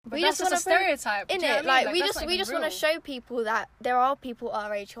But that's just a stereotype. In Do you know it, what I mean? like we just want to show people that there are people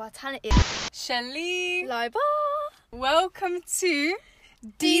our age who are talented. Shelly, Like, welcome to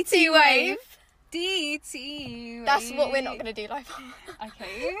DT Wave. DT Wave. That's what we're not gonna do, like.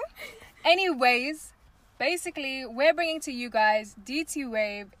 Okay. Anyways, basically, we're bringing to you guys DT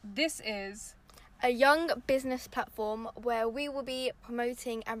Wave. This is A young business platform where we will be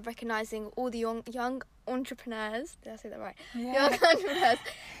promoting and recognising all the young entrepreneurs. Did I say that right? Yeah. Young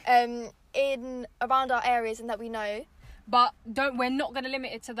entrepreneurs in around our areas and that we know. But we're not going to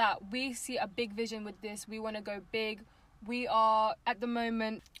limit it to that. We see a big vision with this. We want to go big. We are at the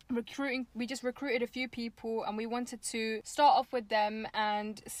moment recruiting. We just recruited a few people and we wanted to start off with them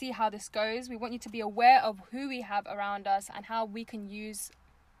and see how this goes. We want you to be aware of who we have around us and how we can use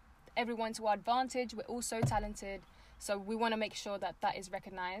everyone to our advantage. We're all so talented. So we want to make sure that that is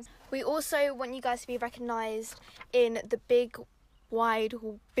recognised. We also want you guys to be recognised in the big, wide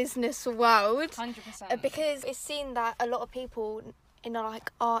business world. 100%. Because it's seen that a lot of people in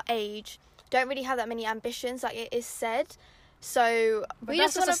like our age don't really have that many ambitions, like it is said. So but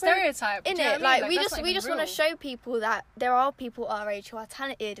that's just a stereotype. In it, like we just want to show people that there are people our age who are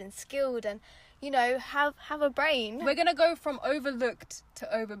talented and skilled and, you know, have a brain. We're gonna go from overlooked to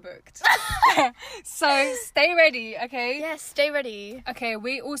overbooked. So stay ready, okay? Yes, stay ready. Okay,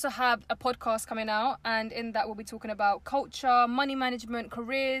 we also have a podcast coming out, and in that we'll be talking about culture, money management,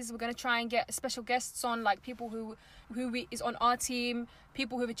 careers. We're gonna try and get special guests on, like people who is on our team,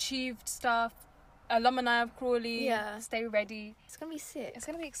 people who've achieved stuff, alumni of Crawley. Yeah. Stay ready. It's gonna be sick. It's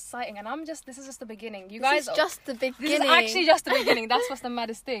gonna be exciting, and this is just the beginning. This is just the beginning. This is actually just the beginning. That's what's the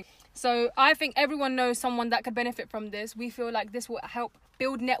maddest thing. So I think everyone knows someone that could benefit from this. We feel like this will help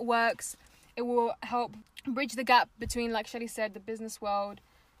build networks. It will help bridge the gap between, like Shelly said, the business world.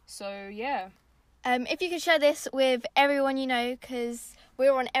 So yeah. If you could share this with everyone you know, because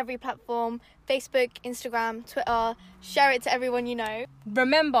we're on every platform, Facebook, Instagram, Twitter. Share it to everyone you know.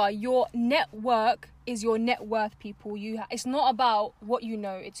 Remember, your network is your net worth, people. It's not about what you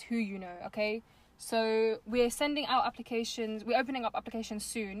know, it's who you know, okay? So we're sending out applications. We're opening up applications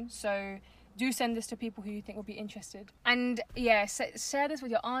soon. So do send this to people who you think will be interested. And yeah, share this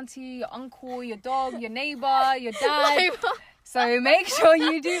with your auntie, your uncle, your dog, your neighbour, your dad. So make sure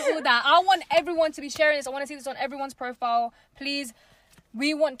you do all that. I want everyone to be sharing this. I want to see this on everyone's profile. Please.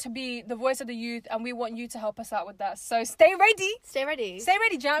 We want to be the voice of the youth and we want you to help us out with that. So stay ready. Stay ready. Stay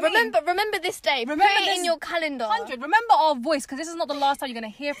ready, do you know what I mean? Remember this day. Remember Put it this in your calendar. 100. Remember our voice, because this is not the last time you're going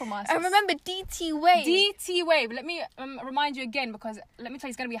to hear from us. And remember DT Wave. DT Wave. Let me remind you again, because let me tell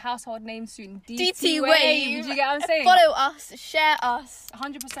you, it's going to be a household name soon. DT Wave. Do you get what I'm saying? Follow us. Share us.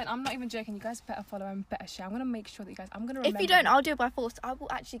 100%. I'm not even joking. You guys better follow and better share. I'm going to make sure that you guys... I'm going to remember. If you don't, I'll do it by force. I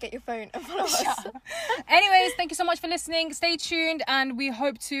will actually get your phone and follow us. Anyways, thank you so much for listening. Stay tuned and we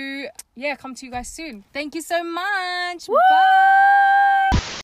hope to come to you guys soon. Thank you so much. Woo! Bye.